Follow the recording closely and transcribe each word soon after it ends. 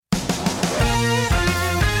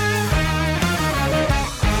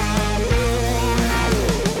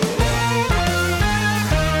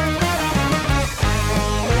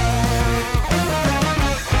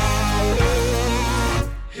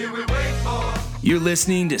You're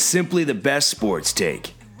listening to Simply the Best Sports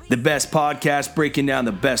Take, the best podcast breaking down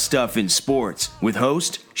the best stuff in sports with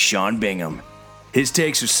host Sean Bingham. His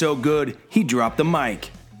takes are so good, he dropped the mic,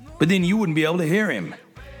 but then you wouldn't be able to hear him,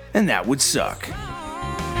 and that would suck.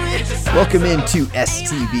 Welcome into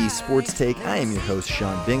STB Sports Take. I am your host,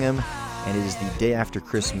 Sean Bingham, and it is the day after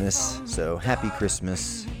Christmas, so happy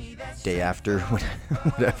Christmas, day after,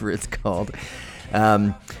 whatever it's called.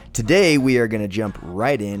 Today we are going to jump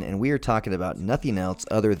right in, and we are talking about nothing else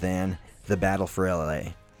other than the battle for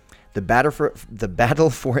LA. The battle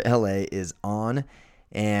for LA is on,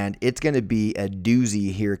 and it's going to be a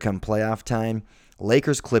doozy here come playoff time.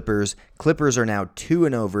 Lakers-Clippers. Clippers are now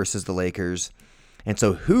 2-0 versus the Lakers. And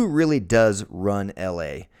so who really does run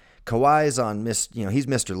LA? Kawhi's on he's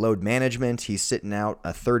Mr. Load Management. He's sitting out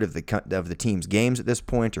a third of the team's games at this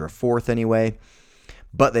point, or a fourth anyway.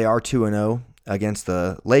 But they are 2-0 against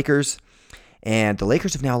the Lakers. And the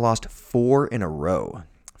Lakers have now lost 4 in a row.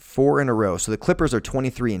 4 in a row. So the Clippers are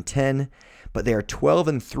 23-10, but they are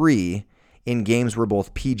 12-3 in games where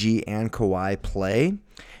both PG and Kawhi play.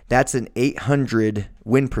 That's an .800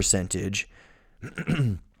 win percentage,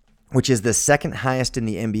 which is the second highest in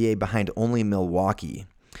the NBA behind only Milwaukee.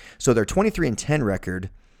 So their 23-10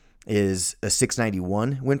 record is a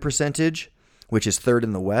 .691 win percentage, which is third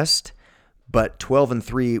in the West. But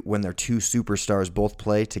 12-3 when their two superstars both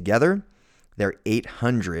play together, they're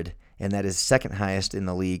 .800, and that is second highest in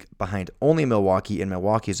the league behind only Milwaukee, and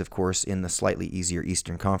Milwaukee is, of course, in the slightly easier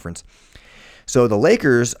Eastern Conference. So the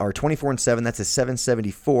Lakers are 24-7. That's a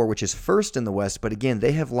 .774, which is first in the West. But again,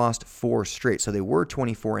 they have lost 4 straight. So they were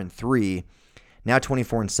 24-3, now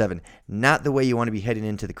 24-7. Not the way you want to be heading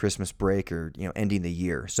into the Christmas break or ending the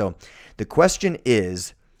year. So the question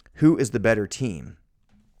is, who is the better team?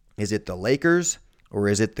 Is it the Lakers or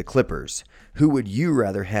is it the Clippers? Who would you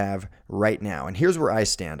rather have right now? And here's where I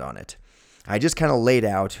stand on it. I just kind of laid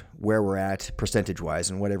out where we're at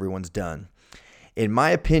percentage-wise and what everyone's done. In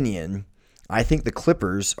my opinion, I think the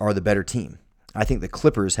Clippers are the better team. I think the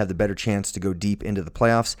Clippers have the better chance to go deep into the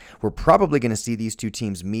playoffs. We're probably going to see these two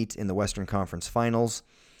teams meet in the Western Conference Finals,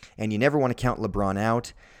 and you never want to count LeBron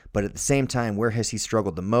out, but at the same time, where has he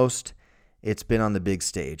struggled the most? It's been on the big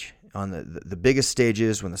stage. On the biggest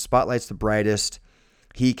stages, when the spotlight's the brightest,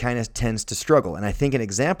 he kind of tends to struggle. And I think an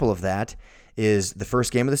example of that is the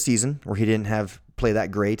first game of the season, where he didn't play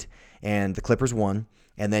that great, and the Clippers won,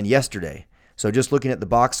 and then yesterday. So just looking at the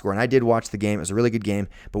box score, and I did watch the game. It was a really good game.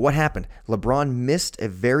 But what happened? LeBron missed a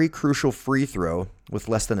very crucial free throw with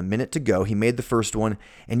less than a minute to go. He made the first one,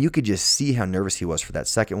 and you could just see how nervous he was for that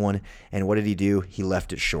second one. And what did he do? He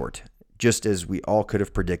left it short, just as we all could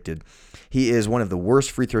have predicted. He is one of the worst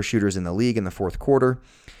free throw shooters in the league in the fourth quarter.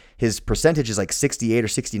 His percentage is like 68 or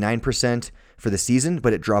 69% for the season,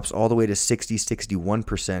 but it drops all the way to 60,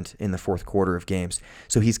 61% in the fourth quarter of games.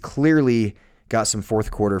 So he's clearly got some fourth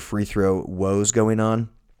quarter free throw woes going on.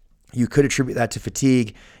 You could attribute that to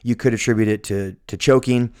fatigue. You could attribute it to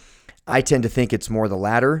choking. I tend to think it's more the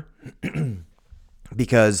latter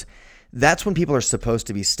because that's when people are supposed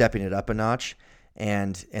to be stepping it up a notch,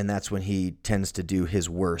 and that's when he tends to do his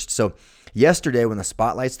worst. So yesterday, when the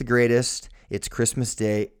spotlight's the greatest, it's Christmas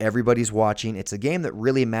Day, everybody's watching. It's a game that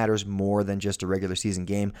really matters more than just a regular season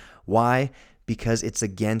game. Why? Because it's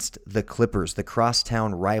against the Clippers, the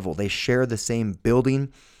crosstown rival. They share the same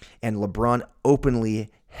building, and LeBron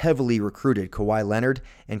openly, heavily recruited Kawhi Leonard,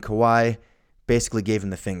 and Kawhi basically gave him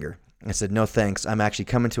the finger. I said, no thanks, I'm actually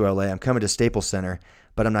coming to LA, I'm coming to Staples Center,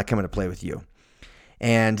 but I'm not coming to play with you.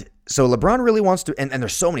 And so LeBron really wants to, and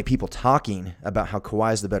there's so many people talking about how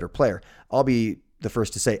Kawhi is the better player. I'll be the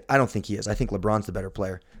first to say, I don't think he is. I think LeBron's the better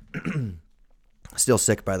player. Still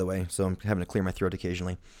sick, by the way, so I'm having to clear my throat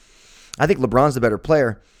occasionally. I think LeBron's the better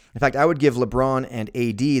player. In fact, I would give LeBron and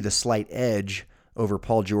AD the slight edge over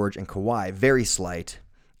Paul George and Kawhi. Very slight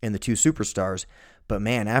in the two superstars. But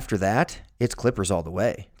man, after that, it's Clippers all the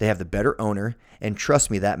way. They have the better owner, and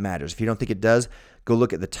trust me, that matters. If you don't think it does, go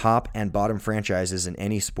look at the top and bottom franchises in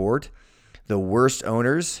any sport. The worst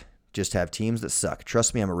owners just have teams that suck.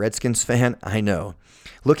 Trust me, I'm a Redskins fan. I know.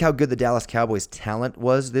 Look how good the Dallas Cowboys' talent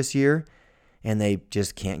was this year, and they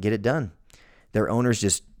just can't get it done. Their owner's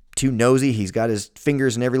just too nosy. He's got his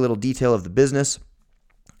fingers in every little detail of the business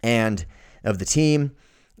and of the team,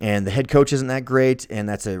 and the head coach isn't that great, and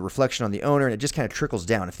that's a reflection on the owner, and it just kind of trickles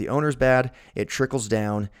down. If the owner's bad, it trickles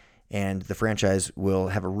down, and the franchise will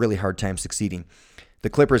have a really hard time succeeding. The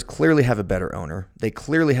Clippers clearly have a better owner. They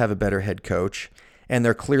clearly have a better head coach, and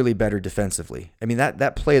they're clearly better defensively. I mean,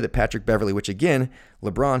 that play that Patrick Beverley, which again,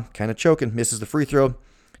 LeBron kind of choking, misses the free throw.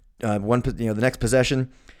 The next possession,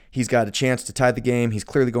 he's got a chance to tie the game. He's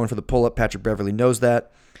clearly going for the pull-up. Patrick Beverley knows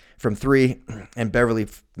that. from three, and Beverly,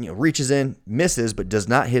 reaches in, misses, but does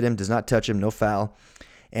not hit him, does not touch him, no foul.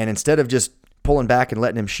 And instead of just pulling back and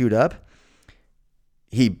letting him shoot up,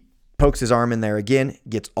 he pokes his arm in there again,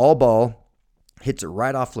 gets all ball, hits it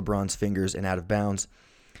right off LeBron's fingers and out of bounds.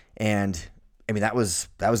 And I mean, that was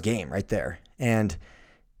game right there. And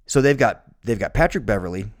so they've got Patrick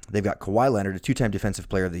Beverly, they've got Kawhi Leonard, a 2-time Defensive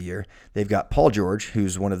Player of the Year. They've got Paul George,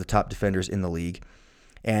 who's one of the top defenders in the league.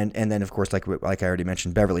 And then, of course, like I already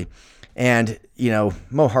mentioned, Beverly. And,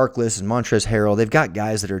 Mo Harkless and Montrezl Harrell, they've got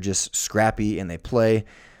guys that are just scrappy and they play.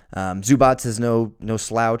 Zubats is no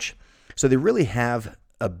slouch. So they really have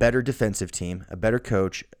a better defensive team, a better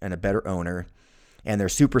coach, and a better owner. And their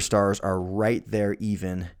superstars are right there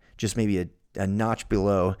even, just maybe a notch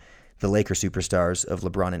below the Laker superstars of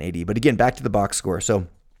LeBron and AD. But again, back to the box score. So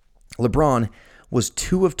LeBron was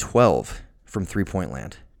 2 of 12 from three-point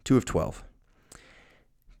land. 2 of 12.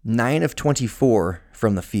 9 of 24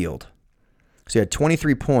 from the field. So he had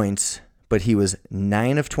 23 points, but he was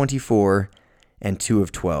 9 of 24 and 2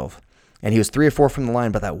 of 12. And he was 3 of 4 from the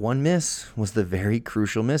line, but that one miss was the very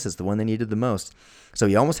crucial miss. It's the one they needed the most. So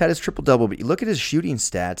he almost had his triple-double, but you look at his shooting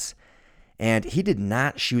stats, and he did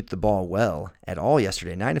not shoot the ball well at all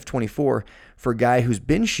yesterday. 9 of 24 for a guy who's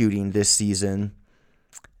been shooting this season.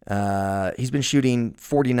 He's been shooting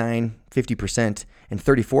 49, 50%, and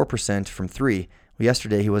 34% from three. Well,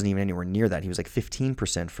 yesterday he wasn't even anywhere near that. He was like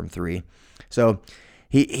 15% from three. So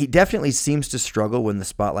he definitely seems to struggle when the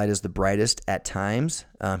spotlight is the brightest at times.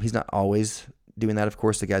 He's not always doing that, of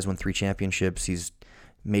course. The guy's won 3 championships. He's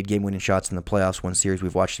made game-winning shots in the playoffs, one series.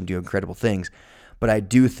 We've watched him do incredible things. But I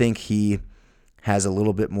do think he has a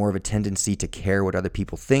little bit more of a tendency to care what other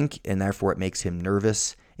people think, and therefore it makes him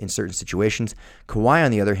nervous in certain situations. Kawhi,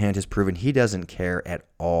 on the other hand, has proven he doesn't care at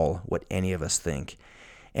all what any of us think.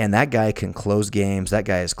 And that guy can close games. That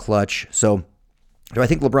guy is clutch. So do I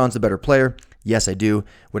think LeBron's the better player? Yes, I do.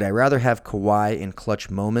 Would I rather have Kawhi in clutch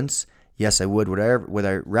moments? Yes, I would. Would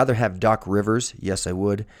I rather have Doc Rivers? Yes, I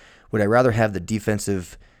would. Would I rather have the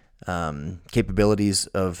defensive capabilities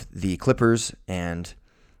of the Clippers and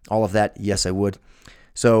all of that? Yes, I would.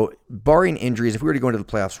 So barring injuries, if we were to go into the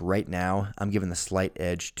playoffs right now, I'm giving the slight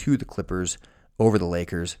edge to the Clippers over the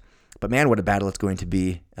Lakers. But man, what a battle it's going to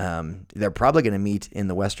be. They're probably going to meet in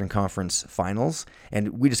the Western Conference Finals,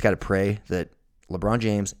 and we just got to pray that LeBron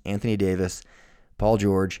James, Anthony Davis, Paul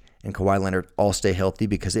George, and Kawhi Leonard all stay healthy,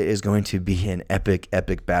 because it is going to be an epic,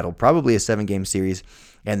 epic battle. Probably a 7-game series,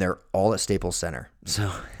 and they're all at Staples Center.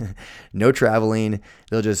 So no traveling.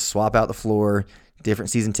 They'll just swap out the floor.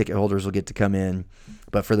 Different season ticket holders will get to come in.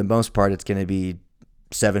 But for the most part, it's going to be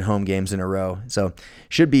 7 home games in a row. So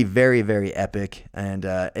should be very, very epic. And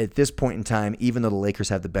at this point in time, even though the Lakers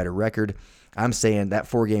have the better record, I'm saying that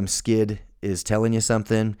 4-game skid is telling you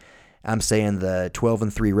something. I'm saying the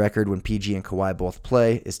 12-3 record when PG and Kawhi both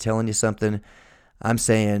play is telling you something. I'm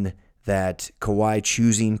saying that Kawhi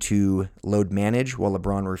choosing to load manage while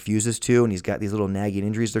LeBron refuses to, and he's got these little nagging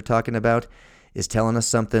injuries they're talking about, is telling us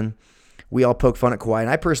something. We all poke fun at Kawhi, and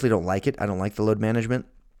I personally don't like it. I don't like the load management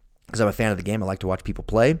because I'm a fan of the game. I like to watch people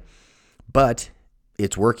play, but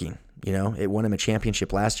it's working. It won him a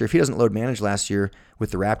championship last year. If he doesn't load manage last year with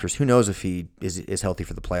the Raptors, who knows if he is healthy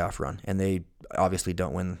for the playoff run, and they obviously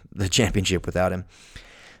don't win the championship without him.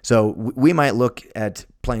 So we might look at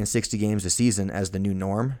playing 60 games a season as the new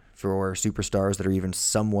norm for superstars that are even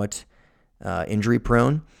somewhat injury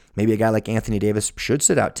prone. Maybe a guy like Anthony Davis should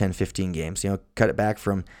sit out 10, 15 games, cut it back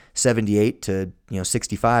from 78 to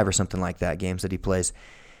 65 or something like that, games that he plays.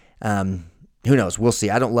 Who knows? We'll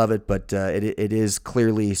see. I don't love it, but it is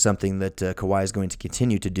clearly something that Kawhi is going to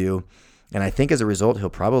continue to do. And I think as a result, he'll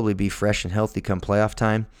probably be fresh and healthy come playoff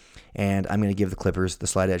time. And I'm going to give the Clippers the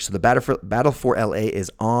slight edge. So the battle for LA is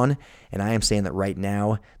on, and I am saying that right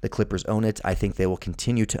now the Clippers own it. I think they will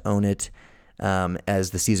continue to own it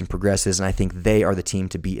as the season progresses, and I think they are the team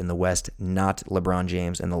to beat in the West, not LeBron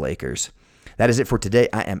James and the Lakers. That is it for today.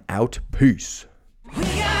 I am out. Peace.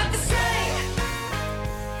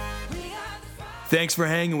 Thanks for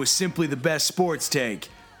hanging with Simply the Best Sports Take.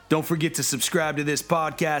 Don't forget to subscribe to this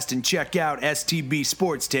podcast and check out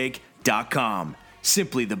stbsportstake.com.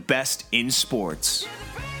 Simply the best in sports.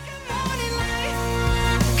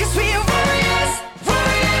 'Cause we